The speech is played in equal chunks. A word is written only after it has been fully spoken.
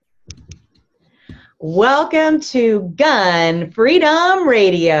Welcome to Gun Freedom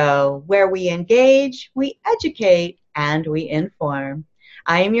Radio, where we engage, we educate, and we inform.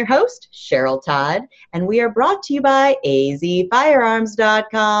 I am your host, Cheryl Todd, and we are brought to you by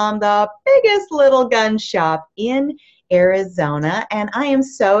azfirearms.com, the biggest little gun shop in Arizona. And I am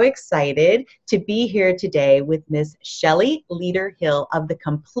so excited to be here today with Miss Shelley Leader-Hill of the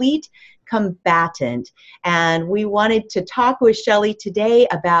Complete Combatant. And we wanted to talk with Shelley today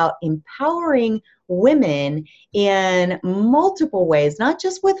about empowering women in multiple ways, not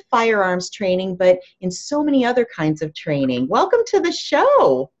just with firearms training, but in so many other kinds of training. Welcome to the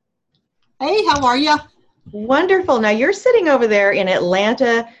show. Hey, how are you? Wonderful. Now you're sitting over there in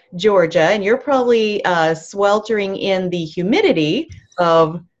Atlanta, Georgia, and you're probably sweltering in the humidity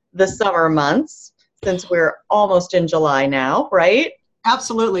of the summer months since we're almost in July now, right?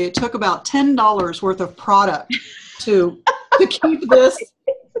 Absolutely. It took about $10 worth of product to keep this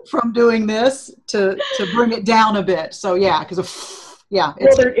from doing this, to bring it down a bit. So yeah, because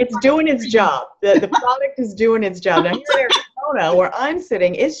it's doing its job. The product is doing its job. Now here in Arizona, where I'm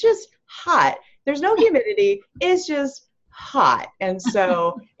sitting, it's just hot. There's no humidity. It's just hot. And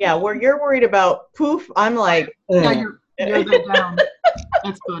so, yeah, where you're worried about poof, I'm like, ugh. Yeah, you're that down.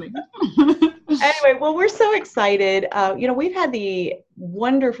 That's funny. Anyway, well, we're so excited. We've had the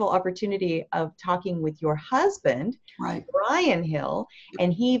wonderful opportunity of talking with your husband, right, Brian Hill,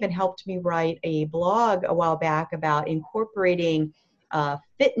 and he even helped me write a blog a while back about incorporating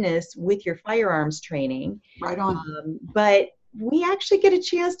fitness with your firearms training. Right on. But we actually get a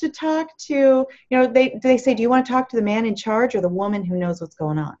chance to talk to, they say, do you want to talk to the man in charge or the woman who knows what's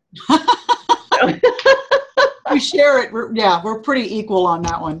going on? We share it. We're pretty equal on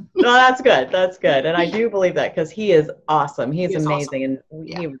that one. No, that's good. That's good. And I do believe that because he is awesome. He's amazing. Awesome.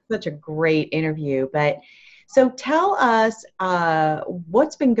 And he was such a great interview. But so tell us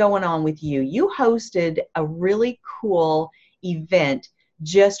what's been going on with you. You hosted a really cool event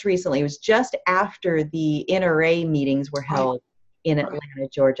just recently. It was just after the NRA meetings were held in Atlanta,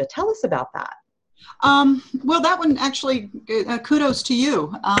 Georgia. Tell us about that. Well, that one actually, kudos to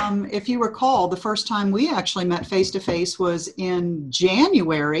you. If you recall, the first time we actually met face-to-face was in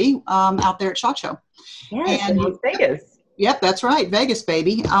January out there at SHOT Show. Yes, in Las Vegas. Yep, that's right. Vegas,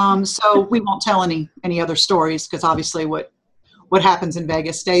 baby. So we won't tell any other stories because obviously what happens in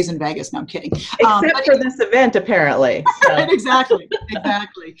Vegas stays in Vegas. No, I'm kidding. Except for this event, apparently. So. Exactly.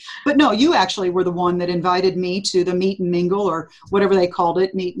 But no, you actually were the one that invited me to the meet and mingle, or whatever they called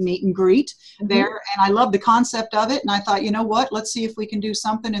it, meet and greet there. And I loved the concept of it. And I thought, you know what, let's see if we can do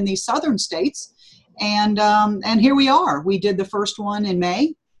something in these southern states. And here we are. We did the first one in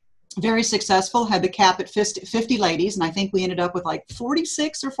May. Very successful, had the cap at 50 ladies, and I think we ended up with like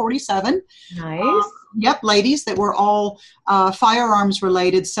 46 or 47. Nice. Ladies that were all firearms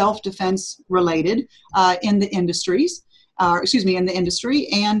related, self-defense related in the industries. In the industry,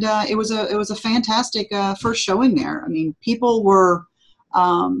 and it was a fantastic first showing there. I mean, people were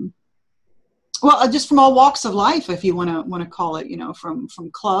just from all walks of life, if you want to call it, from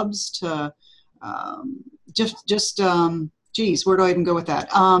clubs to geez, where do I even go with that?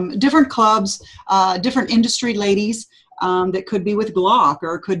 Different clubs, different industry ladies that could be with Glock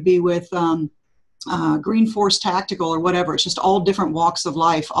or could be with Green Force Tactical or whatever. It's just all different walks of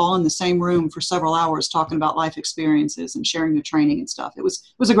life, all in the same room for several hours talking about life experiences and sharing the training and stuff. It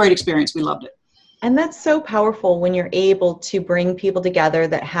was a great experience. We loved it. And that's so powerful when you're able to bring people together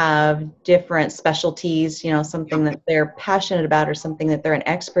that have different specialties, something that they're passionate about or something that they're an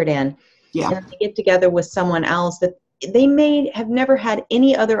expert in. Yeah. And they get together with someone else that they may have never had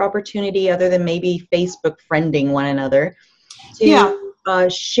any other opportunity other than maybe Facebook friending one another to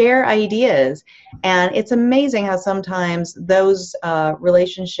share ideas. And it's amazing how sometimes those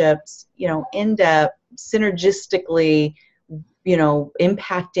relationships, end up synergistically,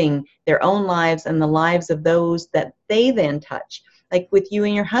 impacting their own lives and the lives of those that they then touch. Like with you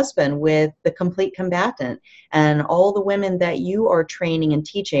and your husband, with the Complete Combatant and all the women that you are training and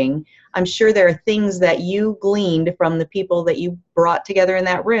teaching. I'm sure there are things that you gleaned from the people that you brought together in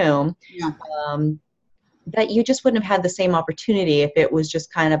that room that you just wouldn't have had the same opportunity if it was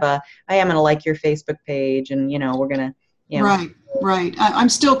just kind of hey, I'm going to like your Facebook page and, we're going to, Right. I'm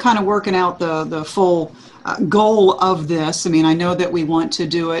still kind of working out the full goal of this. I mean, I know that we want to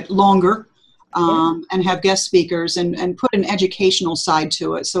do it longer. And have guest speakers and put an educational side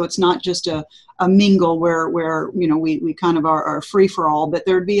to it. So it's not just a mingle where we kind of are free for all, but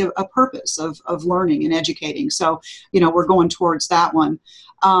there'd be a purpose of learning and educating. So, we're going towards that one.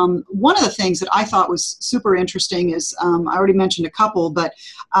 One of the things that I thought was super interesting is, I already mentioned a couple, but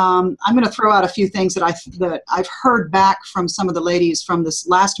I'm going to throw out a few things that I've heard back from some of the ladies from this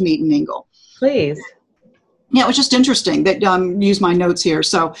last meet and mingle. Please. Yeah, it was just interesting that use my notes here.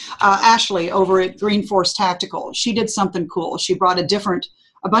 So Ashley over at Green Force Tactical, she did something cool. She brought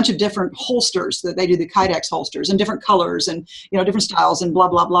a bunch of different holsters that they do, the Kydex holsters, and different colors and different styles and blah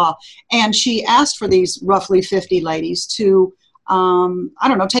blah blah. And she asked for these roughly 50 ladies to I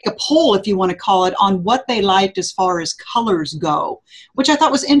don't know, take a poll, if you want to call it, on what they liked as far as colors go, which I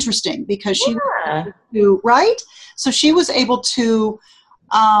thought was interesting because she was able to, right? So she was able to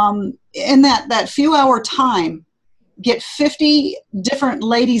in that few hour time, get 50 different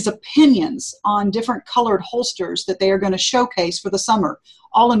ladies' opinions on different colored holsters that they are going to showcase for the summer,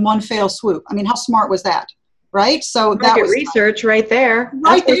 all in one fell swoop. I mean, how smart was that? Right? So that was research right there.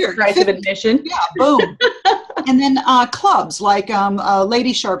 Right there. Price of admission. Yeah, boom. And then clubs like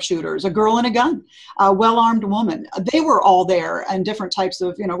Lady Sharpshooters, A Girl and a Gun, Well-Armed Woman. They were all there and different types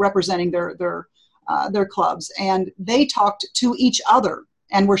of, representing their clubs. And they talked to each other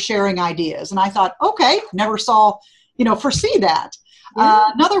and were sharing ideas. And I thought, okay, never saw, foresee that. Yeah.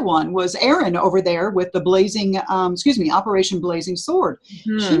 Another one was Erin over there with the Operation Blazing Sword.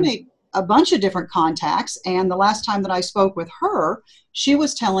 Mm-hmm. She made a bunch of different contacts. And the last time that I spoke with her, she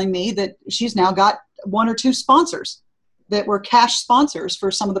was telling me that she's now got 1 or 2 sponsors that were cash sponsors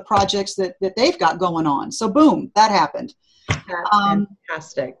for some of the projects that they've got going on. So boom, that happened. That's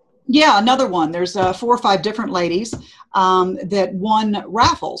fantastic. Yeah, another one. There's 4 or 5 different ladies that won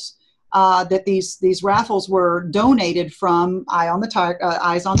raffles. That these raffles were donated from Eyes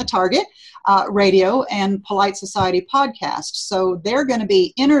on the Target radio and Polite Society podcast. So they're going to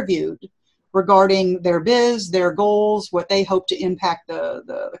be interviewed regarding their biz, their goals, what they hope to impact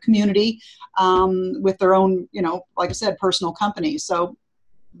the community with their own, like I said, personal companies. So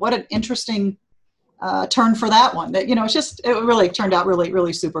what an interesting turn for that one. That it really turned out really,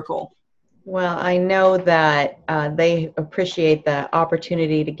 really super cool. Well, I know that they appreciate the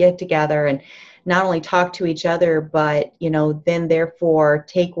opportunity to get together and not only talk to each other, but then therefore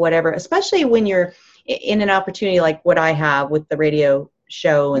take whatever, especially when you're in an opportunity like what I have with the radio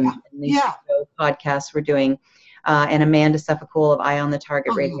show and these podcasts we're doing, and Amanda Suffolk of Eye on the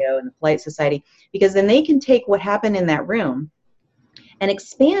Target Radio and the Polite Society, because then they can take what happened in that room and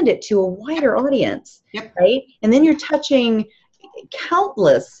expand it to a wider audience, right? And then you're touching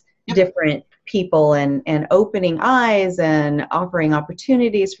countless different people and opening eyes and offering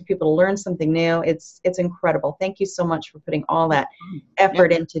opportunities for people to learn something new. It's incredible. Thank you so much for putting all that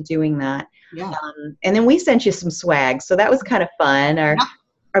effort into doing that. Yeah. And then we sent you some swag, so that was kind of fun.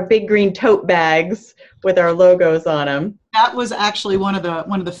 Our big green tote bags with our logos on them. That was actually one of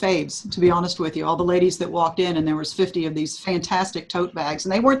the faves, to be honest with you. All the ladies that walked in, and there was 50 of these fantastic tote bags,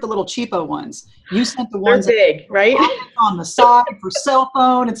 and they weren't the little cheapo ones. You sent the ones They're big, right? On the side for cell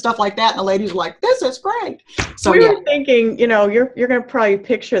phone and stuff like that, and the ladies were like, "This is great." So we were thinking, you're going to probably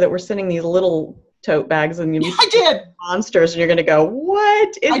picture that we're sending these little tote bags, and I did monsters, and you're going to go,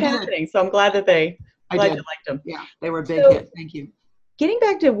 "What is happening?" So I'm glad that you liked them. Yeah, they were a big hit. Thank you. Getting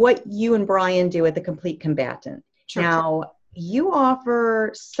back to what you and Brian do at the Complete Combatant. Sure. Now, you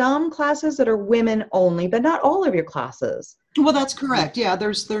offer some classes that are women only, but not all of your classes. Well, that's correct. Yeah,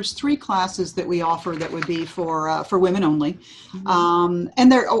 there's 3 classes that we offer that would be for women only,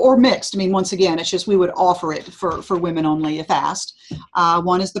 and they're or mixed. I mean, once again, it's just we would offer it for women only if asked.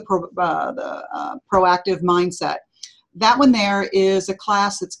 One is the proactive mindset. That one there is a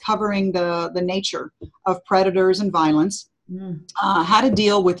class that's covering the nature of predators and violence. How to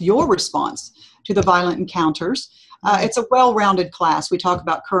deal with your response to the violent encounters. It's a well-rounded class. We talk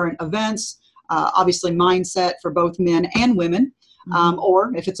about current events, obviously mindset for both men and women,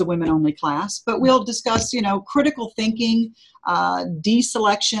 or if it's a women-only class. But we'll discuss, critical thinking,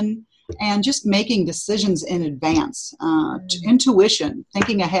 deselection, and just making decisions in advance, intuition,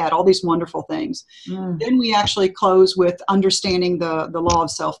 thinking ahead, all these wonderful things. Then we actually close with understanding the law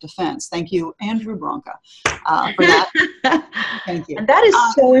of self-defense. Thank you, Andrew Bronca, for that. Thank you. And that is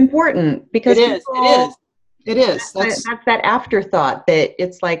so important because it is. That's that afterthought that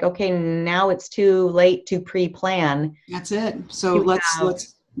it's like, okay, now it's too late to pre-plan. That's it. So let's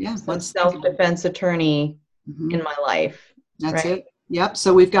self-defense attorney in my life. That's it. Yep.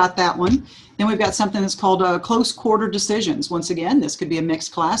 So we've got that one. Then we've got something that's called close quarter decisions. Once again, this could be a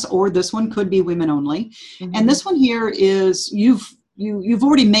mixed class, or this one could be women only. And this one here is you've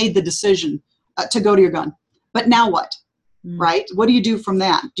already made the decision to go to your gun, but now what? Right? What do you do from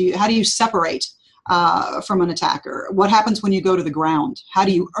that? How do you separate from an attacker? What happens when you go to the ground? How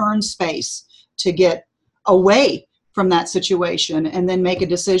do you earn space to get away from that situation and then make a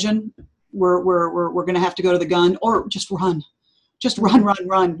decision? We're going to have to go to the gun, or just run. Just run,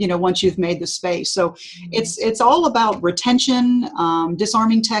 once you've made the space. So it's all about retention,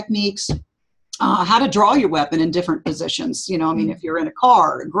 disarming techniques, how to draw your weapon in different positions. You know, I mean, if you're in a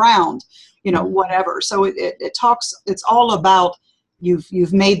car, ground, you know, whatever. So it talks, it's all about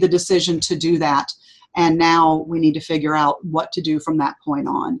you've made the decision to do that. And now we need to figure out what to do from that point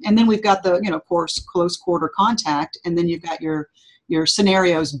on. And then we've got the, you know, of course, close quarter contact. And then you've got your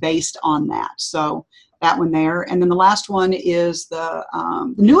scenarios based on that. So that one there. And then the last one is the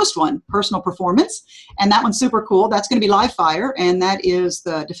newest one, personal performance. And that one's super cool. That's going to be live fire. And that is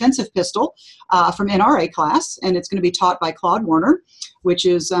the defensive pistol from NRA class. And it's going to be taught by Claude Warner, which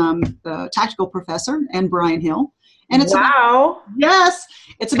is the tactical professor, and Brian Hill. And it's wow. Yes.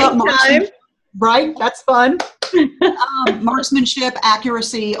 It's about marksmanship. Right. That's fun. Marksmanship,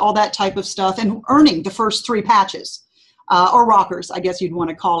 accuracy, all that type of stuff, and earning the first 3 patches. Or rockers, I guess you'd want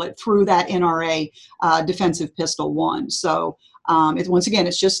to call it, through that NRA defensive pistol one. So once again,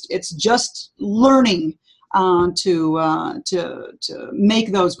 it's just learning to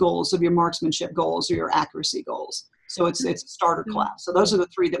make those goals of your marksmanship goals or your accuracy goals. So it's a starter class. So those are the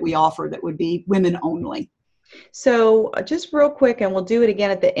 3 that we offer that would be women only. So just real quick, and we'll do it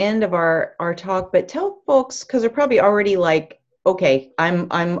again at the end of our talk, but tell folks, because they're probably already like, okay,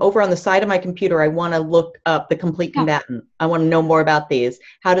 I'm over on the side of my computer. I want to look up the Complete Combatant. I want to know more about these.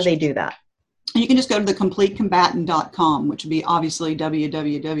 How do they do that? You can just go to thecompletecombatant.com, which would be obviously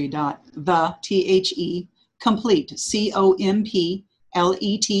www.complete, C-O-M-P-L-E-T-E,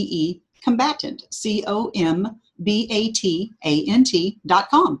 combatant,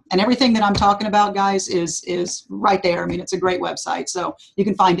 COMBATANT.com. And everything that I'm talking about, guys, is right there. I mean, it's a great website. So you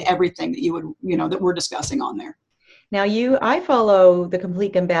can find everything that that we're discussing on there. Now I follow the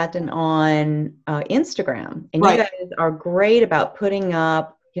Complete Combatant on Instagram, and you guys are great about putting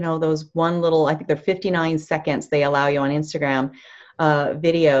up, those one little, I think they're 59 seconds they allow you on Instagram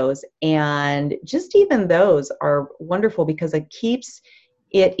videos. And just even those are wonderful because it keeps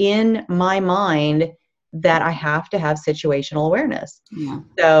it in my mind that I have to have situational awareness. Yeah.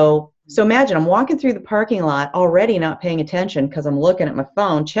 So imagine I'm walking through the parking lot already not paying attention because I'm looking at my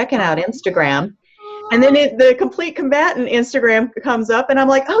phone, checking out Instagram. And then the Complete Combatant Instagram comes up and I'm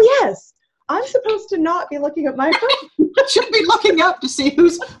like, oh yes, I'm supposed to not be looking at my phone. I should be looking up to see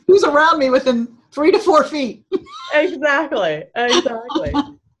who's around me within 3 to 4 feet. Exactly. I love it.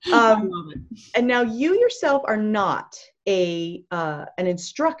 And now you yourself are not an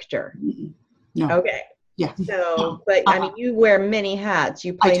instructor. No. Okay. Yeah. So, but I mean, you wear many hats.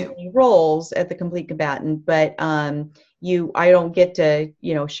 You play many roles at the Complete Combatant, but I don't get to,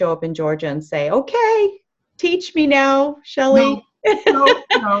 show up in Georgia and say, okay, teach me now, Shelley. No,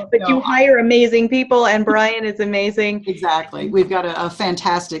 but you hire amazing people, and Brian is amazing. Exactly. We've got a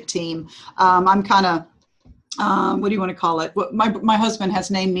fantastic team. I'm kind of, what do you want to call it? My husband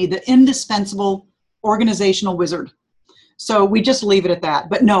has named me the indispensable organizational wizard. So we just leave it at that.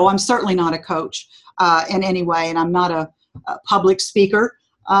 But no, I'm certainly not a coach in any way, and I'm not a public speaker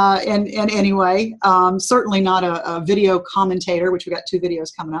in any way. Certainly not a video commentator, which we got 2 videos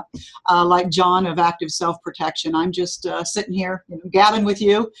coming up, like John of Active Self-Protection. I'm just sitting here, gabbing with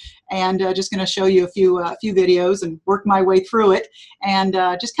you, and just going to show you a few videos and work my way through it, and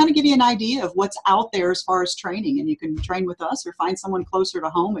just kind of give you an idea of what's out there as far as training. And you can train with us or find someone closer to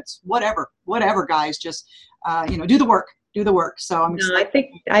home. It's whatever, guys. Just do the work. So I'm excited.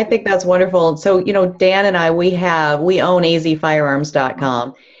 I think that's wonderful. So, Dan and I, we own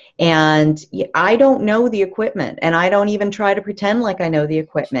azfirearms.com, and I don't know the equipment, and I don't even try to pretend like I know the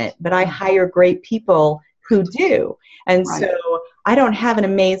equipment, but I hire great people who do. And so I don't have an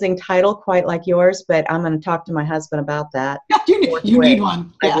amazing title quite like yours, but I'm going to talk to my husband about that. Yeah, you need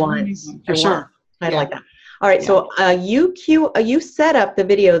one. I want for sure. I like that. All right. Yeah. So you set up the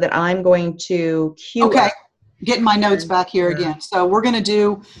video that I'm going to cue. Okay. Getting my notes back here again. So we're going to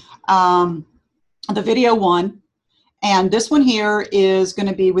do the video one. And this one here is going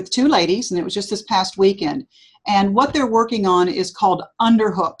to be with 2 ladies, and it was just this past weekend. And what they're working on is called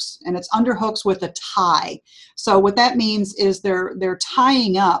underhooks, and it's underhooks with a tie. So what that means is they're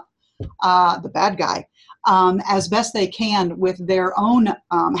tying up the bad guy as best they can with their own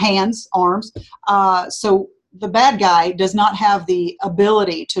hands, arms. So the bad guy does not have the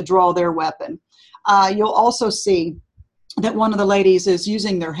ability to draw their weapon. You'll also see that one of the ladies is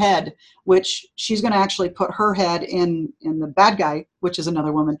using their head, which she's going to actually put her head in the bad guy, which is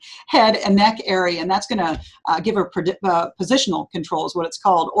another woman, head and neck area, and that's going to give her positional control is what it's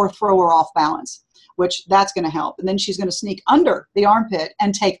called, or throw her off balance, which that's going to help. And then she's going to sneak under the armpit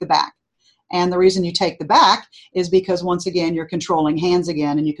and take the back. And the reason you take the back is because, once again, you're controlling hands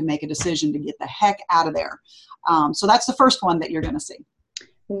again, and you can make a decision to get the heck out of there. So that's the first one that you're going to see.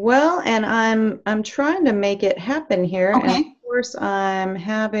 Well, and I'm trying to make it happen here. Okay. And of course, I'm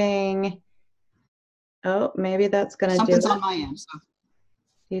having Oh, maybe that's going to do Something's it. on my end. So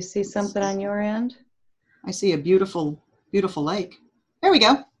Do you see something on your end? I see a beautiful, beautiful lake. There we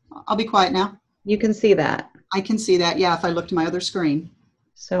go. I'll be quiet now. You can see that. I can see that. Yeah, if I look to my other screen.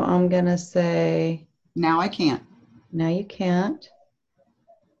 So I'm going to say. Now I can't. Now you can't.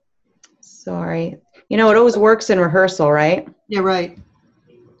 Sorry. You know, it always works in rehearsal, right? Yeah, right.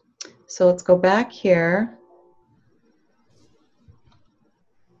 So let's go back here.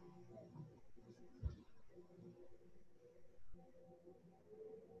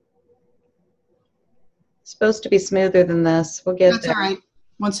 It's supposed to be smoother than this. We'll get That's there. all right.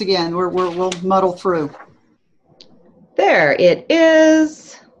 Once again, we'll muddle through. There it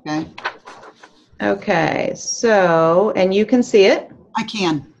is. Okay. Okay, so, and you can see it? I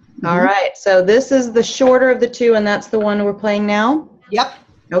can. Mm-hmm. All right, so this is the shorter of the two, and that's the one we're playing now? Yep.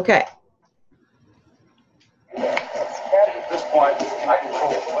 Okay. At this point, I control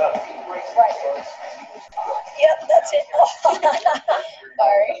the weather. Yep, that's it.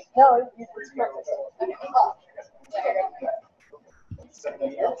 Sorry. No, it's perfect.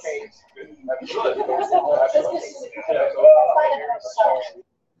 In your case, that's good.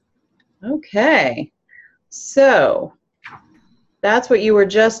 Okay, so that's what you were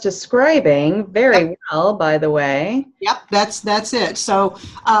just describing very well, by the way. Yep, that's it. So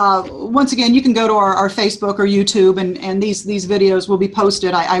once again, you can go to our Facebook or YouTube, and these videos will be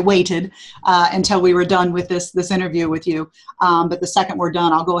posted. I waited until we were done with this interview with you, but the second we're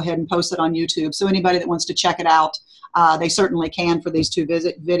done, I'll go ahead and post it on YouTube. So anybody that wants to check it out, they certainly can for these two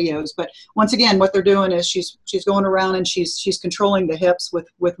videos. But once again, what they're doing is she's going around and she's controlling the hips with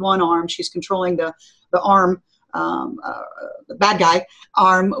one arm. She's controlling the arm. The bad guy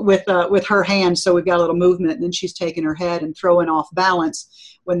arm with her hand, so we've got a little movement, and then she's taking her head and throwing off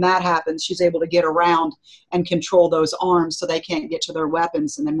balance. When that happens, she's able to get around and control those arms so they can't get to their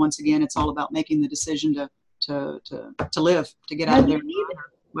weapons. And then once again, it's all about making the decision to live, to get out of there.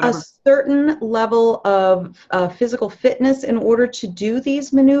 A certain level of physical fitness in order to do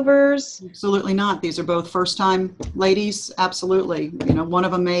these maneuvers? Absolutely not. These are both first-time ladies. Absolutely. You know, one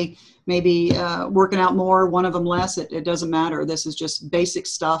of them may be working out more, one of them less. It doesn't matter. This is just basic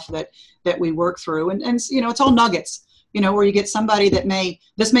stuff that we work through, and you know, it's all nuggets. You know, where you get somebody that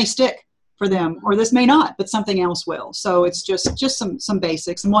this may stick for them, or this may not, but something else will. So it's just some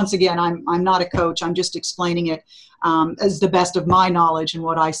basics. And once again, I'm not a coach. I'm just explaining it as the best of my knowledge and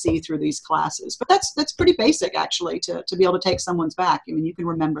what I see through these classes. But that's pretty basic, actually, to be able to take someone's back. I mean, you can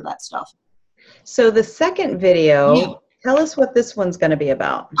remember that stuff. So the second video, tell us what this one's going to be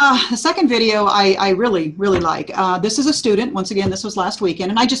about. The second video I really, really like. This is a student. Once again, this was last weekend,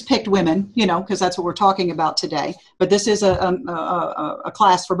 and I just picked women, you know, because that's what we're talking about today. But this is a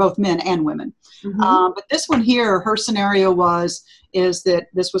class for both men and women. Mm-hmm. But this one here, her scenario is that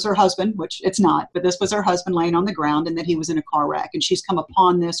this was her husband, which it's not, but this was her husband laying on the ground, and that he was in a car wreck, and she's come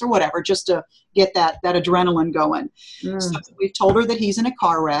upon this or whatever just to get that adrenaline going. So we've told her that he's in a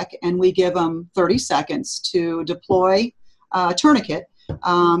car wreck, and we give him 30 seconds to deploy a tourniquet,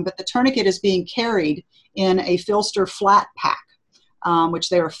 but the tourniquet is being carried in a Filster flat pack, which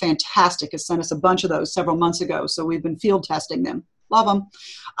they are fantastic. It sent us a bunch of those several months ago, so we've been field testing them. Love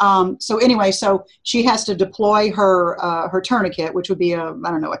them. So anyway, so she has to deploy her tourniquet, which would be a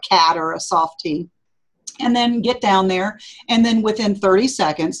cat or a soft T, and then get down there, and then within 30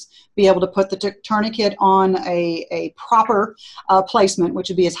 seconds be able to put the tourniquet on a proper placement, which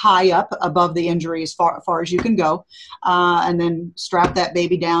would be as high up above the injury as far as you can go, and then strap that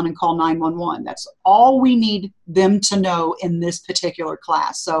baby down and call 911. That's all we need them to know in this particular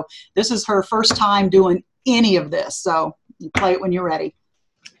class. So this is her first time doing any of this, so you play it when you're ready.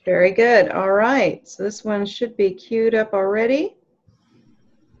 Very good. All right. So this one should be queued up already.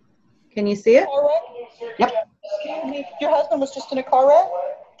 Can you see it? Car wreck? Yep. Your husband was just in a car wreck?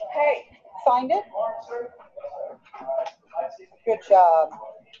 Hey, find it? Good job.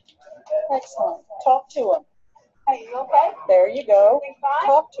 Excellent. Talk to him. Hey, you okay? There you go.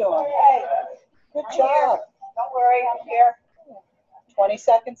 Talk to him. Hey. Good job. Don't worry, I'm here. 20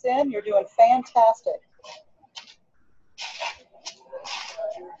 seconds in, you're doing fantastic.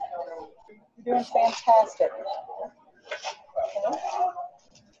 You're doing fantastic.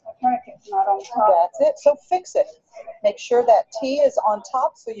 Tourniquet's not on top. That's it. So fix it. Make sure that T is on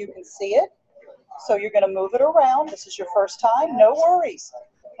top so you can see it. So you're going to move it around. This is your first time. No worries.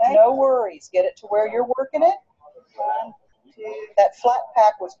 Okay. No worries. Get it to where you're working it. 1, 2. That flat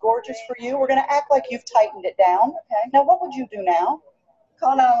pack was gorgeous for you. We're going to act like you've tightened it down. Okay. Now what would you do now?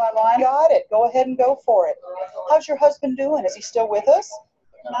 Call 911. Got it. Go ahead and go for it. How's your husband doing? Is he still with us?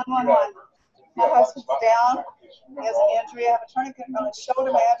 911. My husband's down. He has an injury. I have a tourniquet on his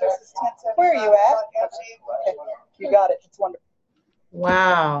shoulder. My address is 1070. Where are you at? Okay. You got it. It's wonderful.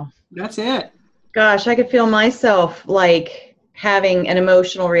 Wow. That's it. Gosh, I could feel myself like having an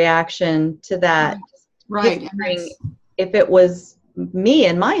emotional reaction to that. Right. Picturing if it was me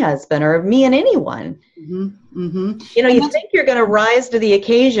and my husband or me and anyone. You know, you think you're going to rise to the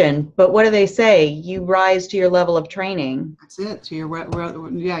occasion, but what do they say? You rise to your level of training. That's it. To your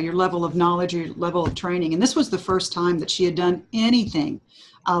level of knowledge, your level of training. And this was the first time that she had done anything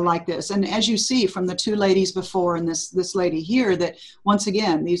like this. And as you see from the two ladies before and this lady here, that once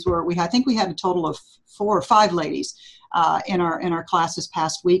again, I think we had a total of 4 or 5 ladies in our class this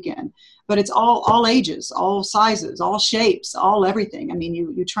past weekend. But it's all ages, all sizes, all shapes, all everything. I mean,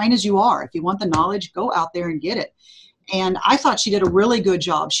 you train as you are. If you want the knowledge, go out there and get it. And I thought she did a really good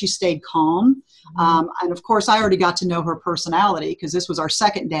job. She stayed calm. And of course, I already got to know her personality because this was our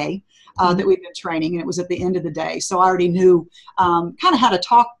second day that we've been training, and it was at the end of the day. So I already knew kind of how to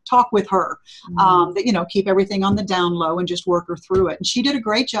talk with her, that, you know, keep everything on the down low and just work her through it. And she did a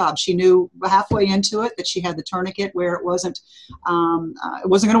great job. She knew halfway into it that she had the tourniquet where it wasn't going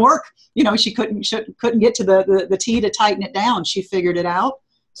to work. You know, she couldn't get to the T to tighten it down. She figured it out.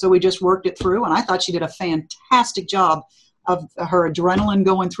 So we just worked it through, and I thought she did a fantastic job of her adrenaline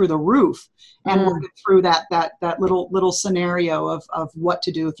going through the roof and working through that little scenario of what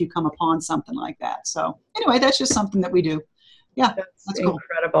to do if you come upon something like that. So anyway, that's just something that we do. Yeah, that's cool.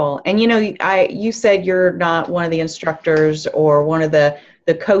 Incredible. And you know, you said you're not one of the instructors or one of the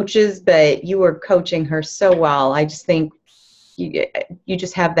coaches, but you were coaching her so well. I just think you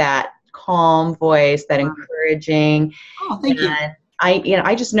just have that calm voice, that encouraging. Oh, thank you.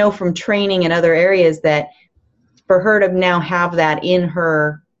 I just know from training in other areas that for her to now have that in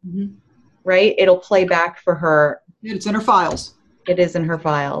her, right? It'll play back for her. It's in her files. It is in her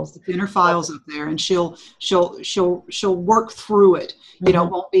files. It's in her files up there, and she'll work through it. You know,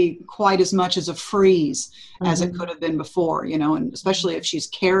 it won't be quite as much as a freeze as it could have been before, you know, and especially if she's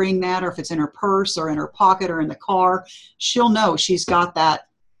carrying that, or if it's in her purse or in her pocket or in the car, she'll know she's got that,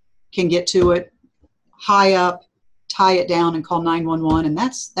 can get to it, high up, tie it down and call 911. And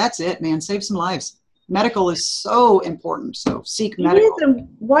that's it, man. Save some lives. Medical is so important. So seek medical.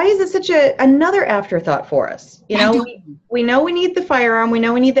 Why is it such another afterthought for us? You know, we know we need the firearm. We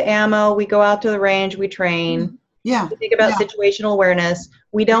know we need the ammo. We go out to the range. We train. Yeah. We think about situational awareness.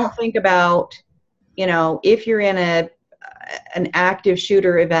 We don't think about, you know, if you're in an active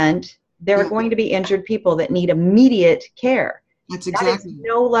shooter event, there are going to be injured people that need immediate care. That's exactly. That is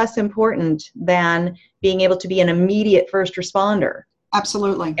no less important than being able to be an immediate first responder.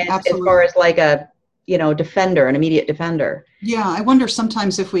 Absolutely. As far as like a, you know, defender, an immediate defender. Yeah, I wonder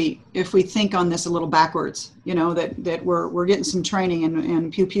sometimes if we think on this a little backwards, you know, that we're getting some training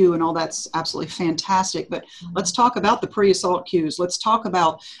and pew pew and all that's absolutely fantastic. But let's talk about the pre-assault cues. Let's talk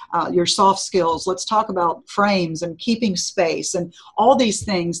about your soft skills. Let's talk about frames and keeping space and all these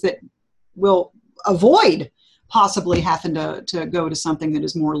things that will avoid possibly having to go to something that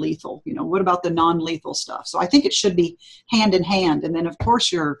is more lethal. You know, what about the non-lethal stuff? So I think it should be hand in hand. And then of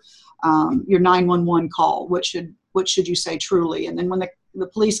course your 911 call, what should you say truly? And then when the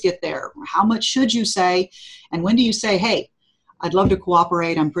police get there, how much should you say? And when do you say, hey, I'd love to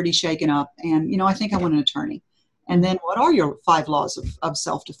cooperate. I'm pretty shaken up. And, you know, I think I want an attorney. And then what are your 5 laws of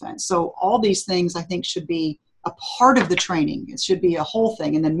self-defense? So all these things I think should be a part of the training. It should be a whole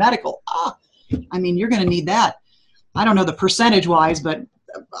thing. And then medical, I mean, you're going to need that. I don't know the percentage wise, but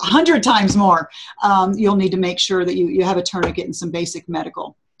 100 times more. You'll need to make sure that you have a tourniquet and some basic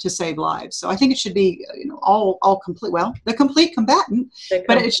medical to save lives. So I think it should be, you know, all complete. Well, the complete combatant,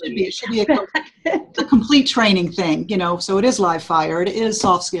 but it should be a complete training thing. You know, so it is live fire, it is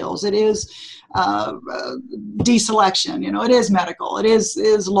soft skills, it is deselection. You know, it is medical, it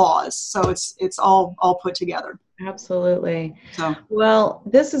is laws. So it's all put together. Absolutely. Well,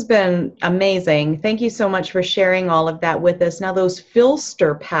 this has been amazing. Thank you so much for sharing all of that with us. Now, those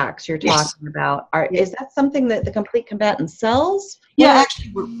Filster packs you're talking about, is that something that the Complete Combatant sells? Yeah,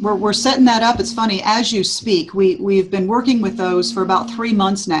 actually, we're setting that up. It's funny, as you speak, we've been working with those for about 3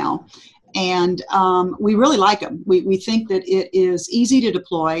 months now, and we really like them. We think that it is easy to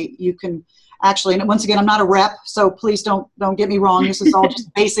deploy. You can actually, and once again, I'm not a rep, so please don't get me wrong. This is all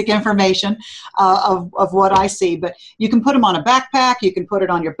just basic information of what I see. But you can put them on a backpack, you can put it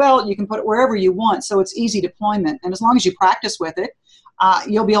on your belt, you can put it wherever you want. So it's easy deployment, and as long as you practice with it,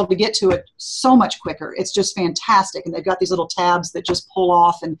 you'll be able to get to it so much quicker. It's just fantastic. And they've got these little tabs that just pull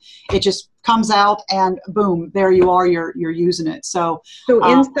off, and it just comes out, and boom, there you are. You're using it. So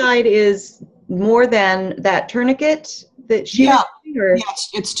inside is more than that tourniquet that she. Or? Yeah,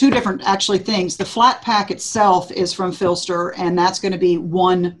 it's two different actually things. The flat pack itself is from Philster, and that's going to be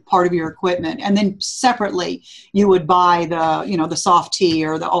one part of your equipment. And then separately, you would buy the, you know, the soft tea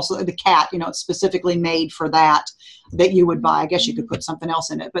or also the cat, you know, it's specifically made for that you would buy. I guess you could put something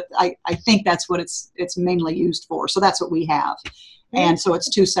else in it, but I think that's what it's mainly used for. So that's what we have. And so it's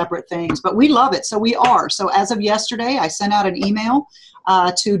two separate things, but we love it. So we are. So as of yesterday, I sent out an email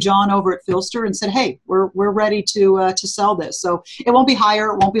to John over at Philster and said, hey, we're ready to sell this. So it won't be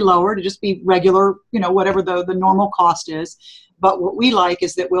higher, it won't be lower, it'll just be regular, you know, whatever the normal cost is. But what we like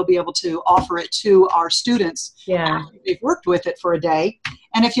is that we'll be able to offer it to our students. Yeah. After they've worked with it for a day.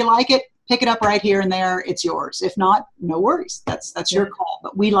 And if you like it, pick it up right here and there, it's yours. If not, no worries. That's your call.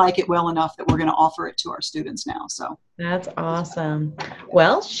 But we like it well enough that we're going to offer it to our students now. So that's awesome.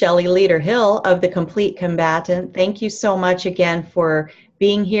 Well, Shelly Leader-Hill of the Complete Combatant, thank you so much again for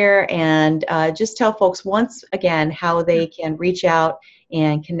being here, and just tell folks once again how they can reach out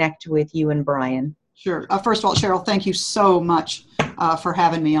and connect with you and Brian. Sure. First of all, Cheryl, thank you so much for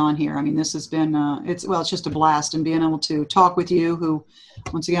having me on here. I mean, this has been, it's just a blast, and being able to talk with you, who,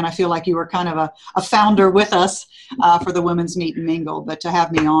 once again, I feel like you were kind of a founder with us for the Women's Meet and Mingle, but to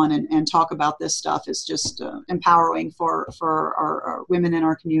have me on and talk about this stuff is just empowering for our women in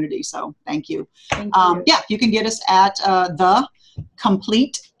our community. So thank you. Thank you. Yeah, you can get us at The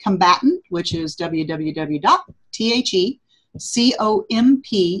Complete Combatant, which is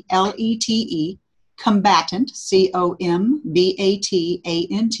www.theComplete combatant,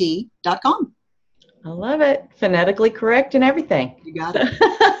 combatant.com. I love it. Phonetically correct and everything. You got it.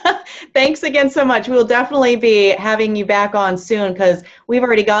 Thanks again so much. We'll definitely be having you back on soon, because we've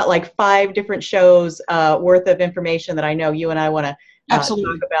already got like 5 different shows worth of information that I know you and I want to talk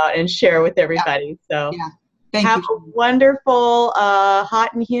about and share with everybody. So have a wonderful,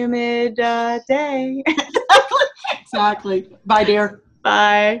 hot and humid day. Exactly. Bye, dear.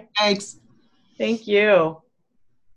 Bye. Thanks. Thank you.